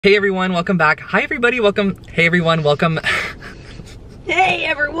Hey everyone, welcome back. Hi everybody, welcome. Hey everyone, welcome. Hey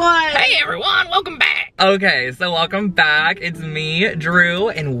everyone! Hey everyone, welcome back! Okay, so welcome back. It's me, Drew,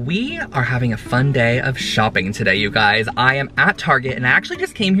 and we are having a fun day of shopping today, you guys. I am at Target, and I actually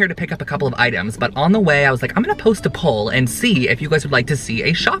just came here to pick up a couple of items, but on the way, I was like, I'm gonna post a poll and see if you guys would like to see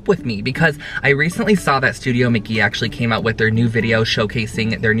a shop with me, because I recently saw that Studio McGee actually came out with their new video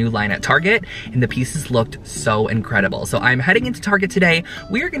showcasing their new line at Target, and the pieces looked so incredible. So I'm heading into Target today.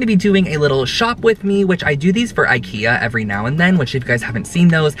 We are gonna be doing a little shop with me, which I do these for IKEA every now and then, which if you guys haven't seen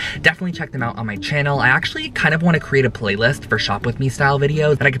those, definitely check them out on my channel. I actually kind of want to create a playlist for shop with me style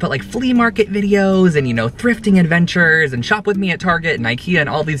videos, and I could put like flea market videos and, you know, thrifting adventures and shop with me at Target and IKEA and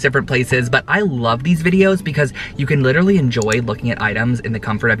all these different places. But I love these videos because you can literally enjoy looking at items in the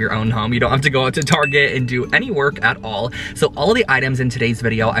comfort of your own home. You don't have to go out to Target and do any work at all. So all the items in today's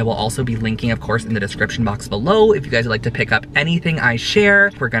video, I will also be linking, of course, in the description box below if you guys would like to pick up anything I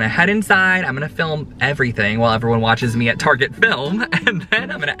share. We're gonna head inside. I'm gonna film everything while everyone watches me at Target film, and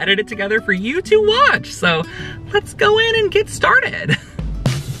then I'm gonna edit it together for you to watch. So let's go in and get started.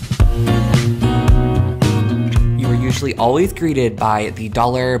 You are usually always greeted by the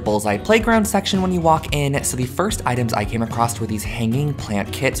Dollar Bullseye Playground section when you walk in. So the first items I came across were these hanging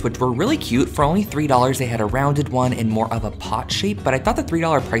plant kits, which were really cute. For only $3, they had a rounded one in more of a pot shape, but I thought the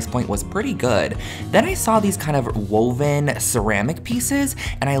 $3 price point was pretty good. Then I saw these kind of woven ceramic pieces,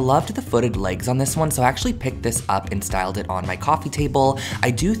 and I loved the footed legs on this one, so I actually picked this up and styled it on my coffee table. I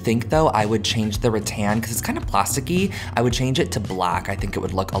do think though I would change the rattan, because it's kind of plasticky. I would change it to black. I think it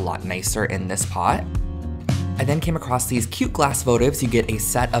would look a lot nicer in this pot. I then came across these cute glass votives. You get a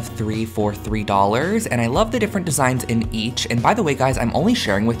set of 3 for $3, and I love the different designs in each. And by the way, guys, I'm only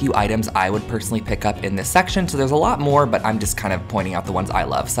sharing with you items I would personally pick up in this section, so there's a lot more, but I'm just kind of pointing out the ones I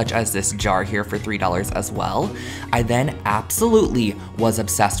love, such as this jar here for $3 as well. I then absolutely was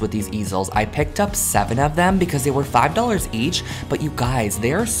obsessed with these easels. I picked up 7 of them because they were $5 each, but you guys,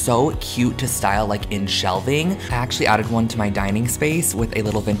 they are so cute to style like in shelving. I actually added one to my dining space with a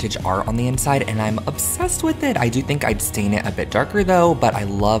little vintage art on the inside, and I'm obsessed with it. I do think I'd stain it a bit darker though, but I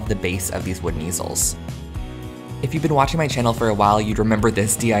love the base of these wooden easels. If you've been watching my channel for a while, you'd remember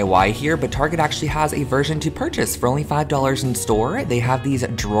this DIY here, but Target actually has a version to purchase for only $5 in store. They have these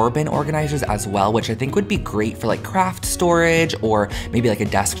drawer bin organizers as well, which I think would be great for like craft storage or maybe like a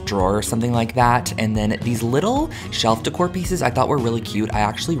desk drawer or something like that. And then these little shelf decor pieces I thought were really cute. I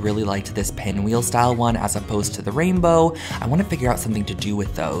actually really liked this pinwheel style one as opposed to the rainbow. I want to figure out something to do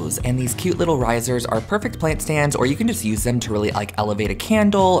with those. And these cute little risers are perfect plant stands, or you can just use them to really like elevate a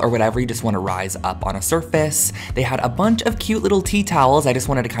candle or whatever you just want to rise up on a surface. They had a bunch of cute little tea towels. I just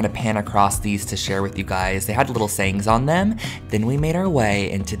wanted to kind of pan across these to share with you guys. They had little sayings on them. Then we made our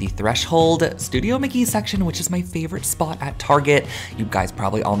way into the Threshold Studio McGee section, which is my favorite spot at Target. You guys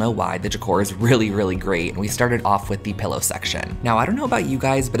probably all know why. The decor is really, really great. And we started off with the pillow section. Now, I don't know about you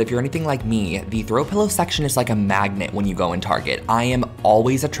guys, but if you're anything like me, the throw pillow section is like a magnet when you go in Target. I am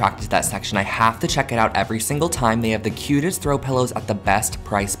always attracted to that section. I have to check it out every single time. They have the cutest throw pillows at the best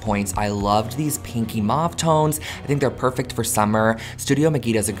price points. I loved these pinky mauve tones. I think they're perfect for summer. Studio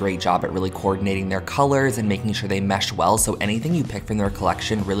McGee does a great job at really coordinating their colors and making sure they mesh well, so anything you pick from their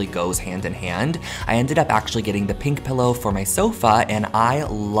collection really goes hand in hand. I ended up actually getting the pink pillow for my sofa, and I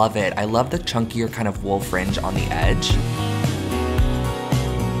love it. I love the chunkier kind of wool fringe on the edge.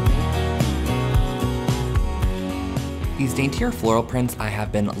 These daintier floral prints I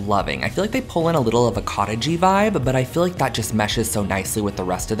have been loving. I feel like they pull in a little of a cottagey vibe, but I feel like that just meshes so nicely with the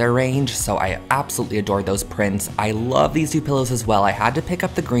rest of their range, so I absolutely adore those prints. I love these 2 pillows as well. I had to pick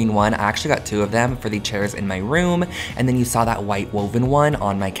up the green one. I actually got 2 of them for the chairs in my room, and then you saw that white woven one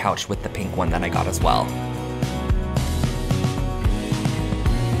on my couch with the pink one that I got as well.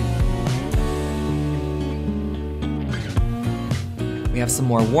 We have some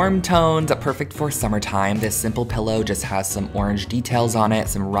more warm tones, perfect for summertime. This simple pillow just has some orange details on it,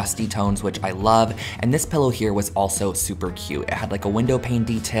 some rusty tones, which I love. And this pillow here was also super cute. It had like a window pane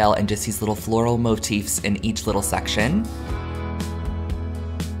detail and just these little floral motifs in each little section.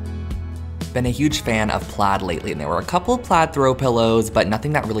 Been a huge fan of plaid lately, and there were a couple plaid throw pillows, but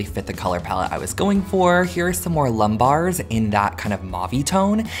nothing that really fit the color palette I was going for. Here are some more lumbars in that kind of mauve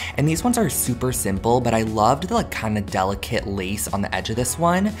tone, and these ones are super simple, but I loved the like kind of delicate lace on the edge of this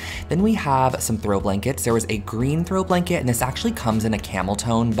one. Then we have some throw blankets. There was a green throw blanket, and this actually comes in a camel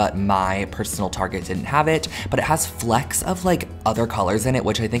tone, but my personal Target didn't have it, but it has flecks of like other colors in it,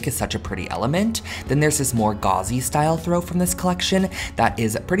 which I think is such a pretty element. Then there's this more gauzy style throw from this collection that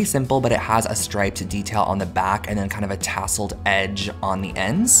is pretty simple, but it has has a striped detail on the back and then kind of a tasseled edge on the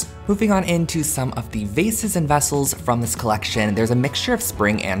ends. Moving on into some of the vases and vessels from this collection, there's a mixture of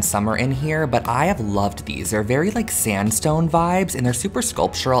spring and summer in here, but I have loved these. They're very like sandstone vibes and they're super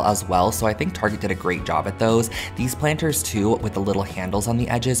sculptural as well, so I think Target did a great job at those. These planters too, with the little handles on the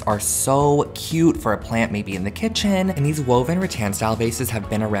edges, are so cute for a plant maybe in the kitchen. And these woven rattan style vases have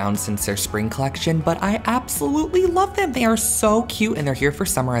been around since their spring collection, but I absolutely love them. They are so cute and they're here for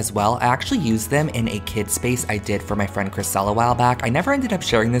summer as well. I actually used them in a kid space I did for my friend Chriselle a while back. I never ended up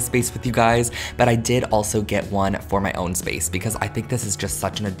sharing this space with you guys, but I did also get one for my own space because I think this is just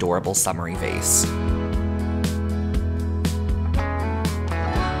such an adorable summery vase.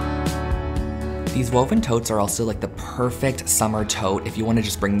 These woven totes are also like the perfect summer tote if you want to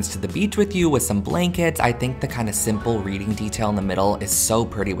just bring this to the beach with you with some blankets. I think the kind of simple reading detail in the middle is so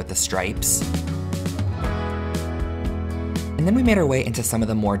pretty with the stripes. And then we made our way into some of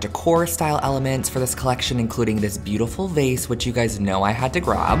the more decor style elements for this collection, including this beautiful vase, which you guys know I had to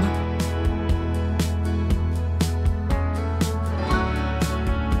grab.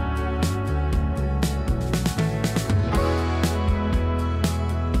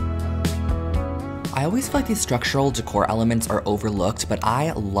 I always feel like these structural decor elements are overlooked, but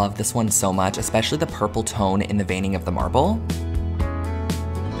I love this one so much, especially the purple tone in the veining of the marble.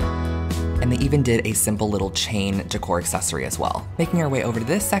 And they even did a simple little chain decor accessory as well. Making our way over to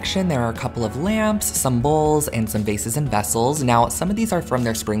this section, there are a couple of lamps, some bowls, and some vases and vessels. Now, some of these are from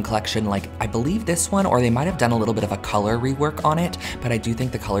their spring collection, like I believe this one, or they might have done a little bit of a color rework on it, but I do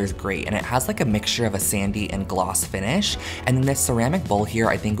think the color is great, and it has like a mixture of a sandy and gloss finish. And then this ceramic bowl here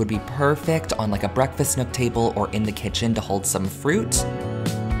I think would be perfect on like a breakfast nook table or in the kitchen to hold some fruit.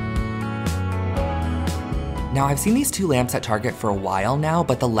 Now, I've seen these two lamps at Target for a while now,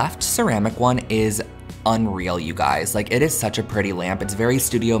 but the left ceramic one is unreal, you guys. Like, it is such a pretty lamp. It's very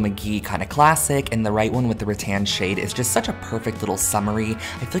Studio McGee kind of classic, and the right one with the rattan shade is just such a perfect little summery.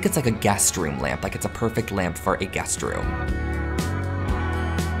 I feel like it's like a guest room lamp, like it's a perfect lamp for a guest room.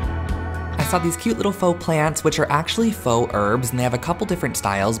 I saw these cute little faux plants, which are actually faux herbs, and they have a couple different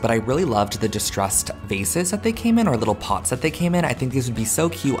styles, but I really loved the distressed vases that they came in, or little pots that they came in. I think these would be so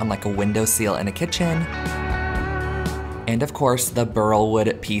cute on like a windowsill in a kitchen. And of course, the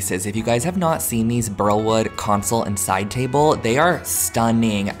burlwood pieces. If you guys have not seen these burlwood console and side table, they are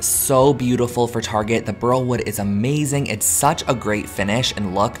stunning, so beautiful for Target. The burlwood is amazing. It's such a great finish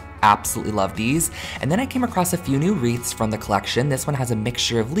and look. Absolutely love these. And then I came across a few new wreaths from the collection. This one has a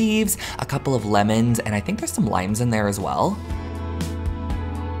mixture of leaves, a couple of lemons, and I think there's some limes in there as well.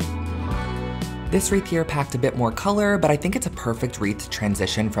 This wreath here packed a bit more color, but I think it's a perfect wreath to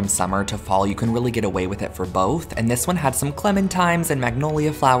transition from summer to fall. You can really get away with it for both. And this one had some clementines and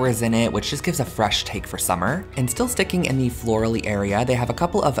magnolia flowers in it, which just gives a fresh take for summer. And still sticking in the florally area, they have a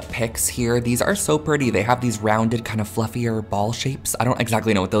couple of picks here. These are so pretty. They have these rounded, kind of fluffier ball shapes. I don't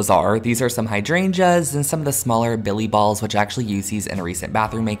exactly know what those are. These are some hydrangeas and some of the smaller billy balls, which I actually used these in a recent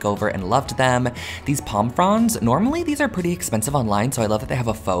bathroom makeover and loved them. These palm fronds, normally these are pretty expensive online, so I love that they have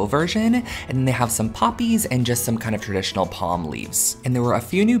a faux version. And then they have some poppies and just some kind of traditional palm leaves. And there were a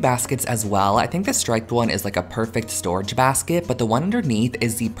few new baskets as well. I think the striped one is like a perfect storage basket, but the one underneath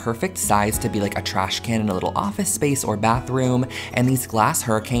is the perfect size to be like a trash can in a little office space or bathroom. And these glass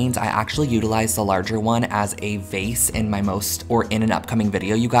hurricanes, I actually utilized the larger one as a vase in my in an upcoming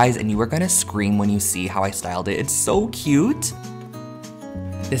video, you guys, and you are gonna scream when you see how I styled it. It's so cute.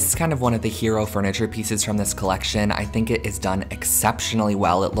 This is kind of one of the hero furniture pieces from this collection. I think it is done exceptionally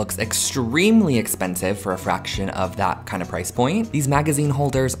well. It looks extremely expensive for a fraction of that kind of price point. These magazine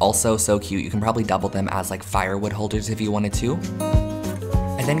holders, also so cute. You can probably double them as like firewood holders if you wanted to.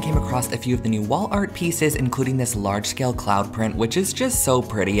 I then came across a few of the new wall art pieces, including this large-scale cloud print, which is just so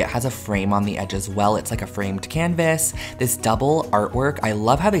pretty. It has a frame on the edge as well. It's like a framed canvas. This double artwork, I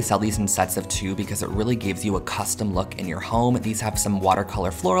love how they sell these in sets of 2 because it really gives you a custom look in your home. These have some watercolor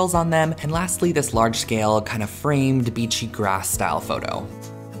florals on them. And lastly, this large-scale kind of framed beachy grass style photo.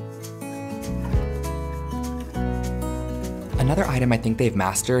 Another item I think they've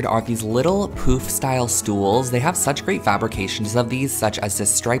mastered are these little poof style stools. They have such great fabrications of these, such as this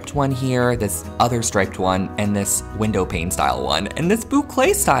striped one here, this other striped one, and this window pane style one, and this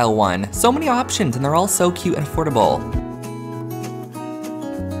boucle style one. So many options, and they're all so cute and affordable.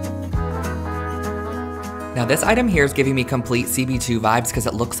 Now this item here is giving me complete CB2 vibes because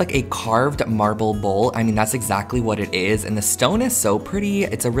it looks like a carved marble bowl. I mean, that's exactly what it is, and the stone is so pretty.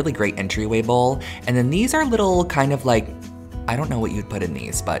 It's a really great entryway bowl. And then these are little kind of like, I don't know what you'd put in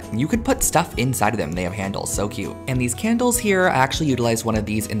these, but you could put stuff inside of them. They have handles, so cute. And these candles here, I actually utilized one of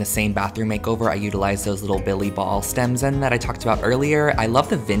these in the same bathroom makeover. I utilized those little Billy Ball stems in that I talked about earlier. I love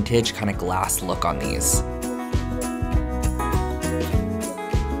the vintage kind of glass look on these.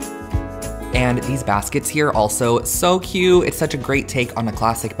 And these baskets here also so cute. It's such a great take on a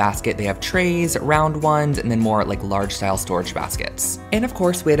classic basket. They have trays, round ones, and then more like large style storage baskets. And of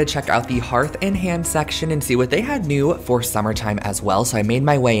course, we had to check out the Hearth and Hand section and see what they had new for summertime as well. So I made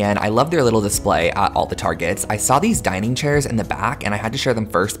my way in. I love their little display at all the Targets. I saw these dining chairs in the back and I had to share them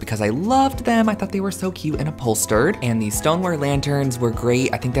first because I loved them. I thought they were so cute and upholstered. And these stoneware lanterns were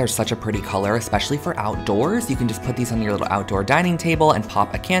great. I think they're such a pretty color, especially for outdoors. You can just put these on your little outdoor dining table and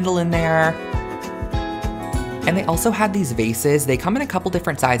pop a candle in there. And they also had these vases. They come in a couple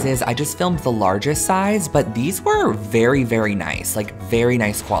different sizes. I just filmed the largest size, but these were very, very nice, like very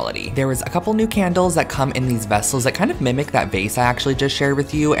nice quality. There was a couple new candles that come in these vessels that kind of mimic that vase I actually just shared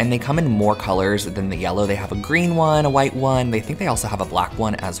with you, and they come in more colors than the yellow. They have a green one, a white one. They think they also have a black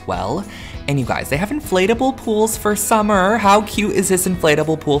one as well. And you guys, they have inflatable pools for summer. How cute is this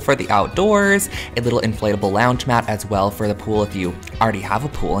inflatable pool for the outdoors? A little inflatable lounge mat as well for the pool if you already have a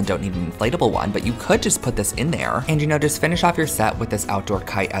pool and don't need an inflatable one, but you could just put this in there. And you know, just finish off your set with this outdoor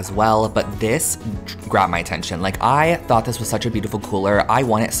kite as well. But this grabbed my attention. Like, I thought this was such a beautiful cooler. I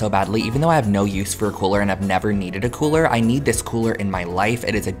want it so badly, even though I have no use for a cooler and I've never needed a cooler. I need this cooler in my life.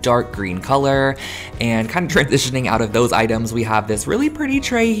 It is a dark green color. And kind of transitioning out of those items, we have this really pretty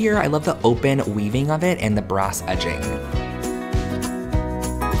tray here. I love the open weaving of it and the brass edging.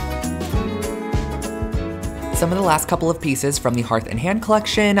 Some of the last couple of pieces from the Hearth and Hand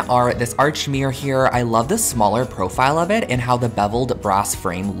collection are this arched mirror here. I love the smaller profile of it and how the beveled brass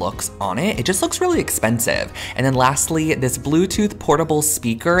frame looks on it. It just looks really expensive. And then lastly, this Bluetooth portable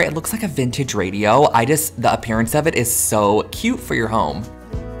speaker. It looks like a vintage radio. The appearance of it is so cute for your home.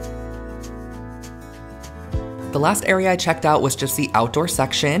 The last area I checked out was just the outdoor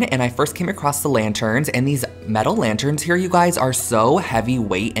section, and I first came across the lanterns, and these metal lanterns here, you guys, are so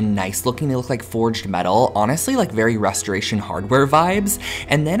heavyweight and nice looking. They look like forged metal, honestly like very Restoration Hardware vibes.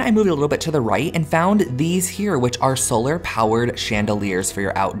 And then I moved a little bit to the right and found these here, which are solar powered chandeliers for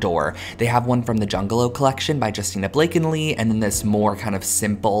your outdoor. They have one from the Jungalow collection by Justina Blakeney, and then this more kind of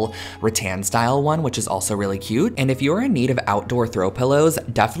simple rattan style one, which is also really cute. And if you're in need of outdoor throw pillows,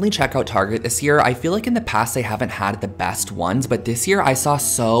 definitely check out Target this year. I feel like in the past they haven't had the best ones, but this year I saw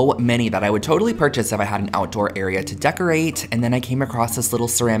so many that I would totally purchase if I had an outdoor area to decorate. And then I came across this little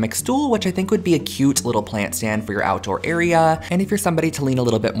ceramic stool, which I think would be a cute little plant stand for your outdoor area. And if you're somebody to lean a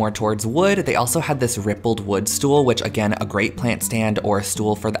little bit more towards wood, they also had this rippled wood stool, which again, a great plant stand or a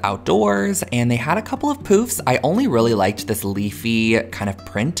stool for the outdoors. And they had a couple of poofs. I only really liked this leafy kind of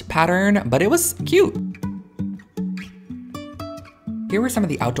print pattern, but it was cute. Here were some of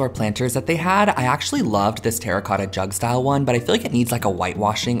the outdoor planters that they had. I actually loved this terracotta jug style one, but I feel like it needs like a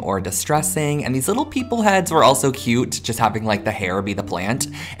whitewashing or distressing. And these little people heads were also cute, just having like the hair be the plant.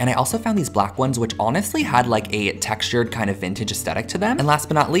 And I also found these black ones, which honestly had like a textured kind of vintage aesthetic to them. And last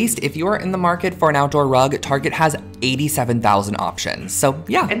but not least, if you're in the market for an outdoor rug, Target has 87,000 options. So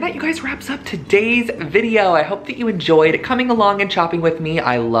yeah. And that, you guys, wraps up today's video. I hope that you enjoyed coming along and shopping with me.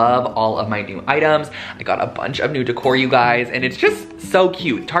 I love all of my new items. I got a bunch of new decor, you guys, and it's just so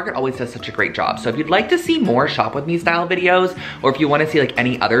cute. Target always does such a great job. So if you'd like to see more shop with me style videos, or if you want to see like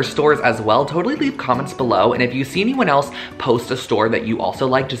any other stores as well, totally leave comments below. And if you see anyone else post a store that you also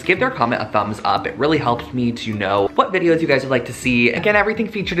like, just give their comment a thumbs up. It really helps me to know what videos you guys would like to see. Again, everything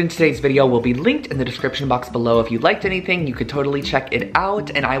featured in today's video will be linked in the description box below. If you liked anything, you could totally check it out.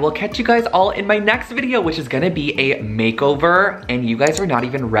 And I will catch you guys all in my next video, which is gonna be a makeover. And you guys are not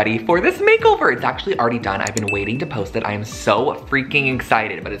even ready for this makeover. It's actually already done. I've been waiting to post it. I am so freaking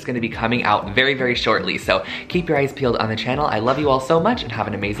excited, but it's gonna be coming out very, very shortly. So keep your eyes peeled on the channel. I love you all so much and have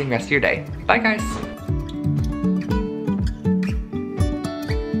an amazing rest of your day. Bye, guys.